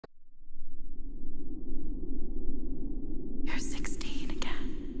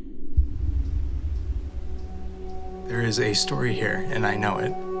is a story here, and I know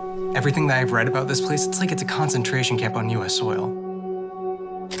it. Everything that I've read about this place, it's like it's a concentration camp on U.S. soil.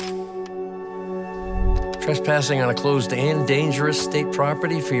 Trespassing on a closed and dangerous state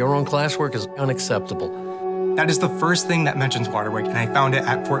property for your own classwork is unacceptable. That is the first thing that mentions Waterwick, and I found it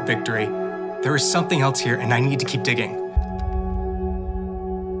at Fort Victory. There is something else here, and I need to keep digging.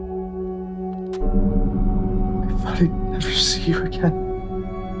 I thought I'd never see you again.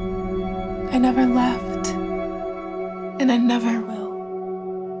 I never left, and I never will.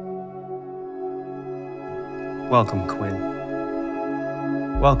 Welcome, Quinn.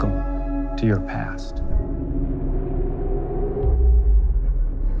 Welcome to your past.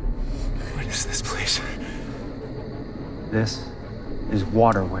 What is this place? This is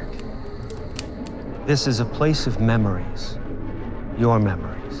Waterwick. This is a place of memories. Your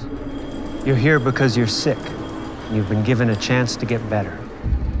memories. You're here because you're sick, and you've been given a chance to get better.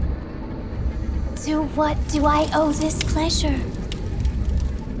 To what do I owe this pleasure?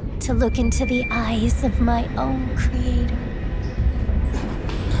 To look into the eyes of my own creator.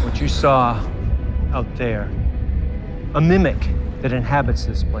 What you saw out there, a mimic that inhabits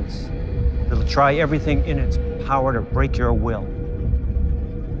this place, that'll try everything in its power to break your will.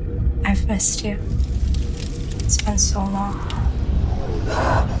 I've missed you. It's been so long.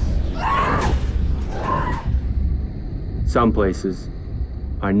 Some places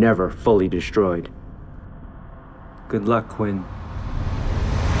are never fully destroyed. Good luck, Quinn.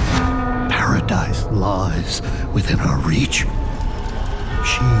 Paradise lies within our reach.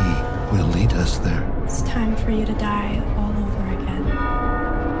 She will lead us there. It's time for you to die all over again.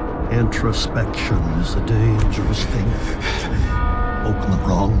 Introspection is a dangerous thing. Open the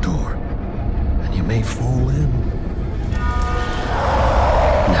wrong door, and you may fall in.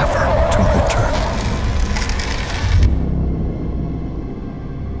 Never.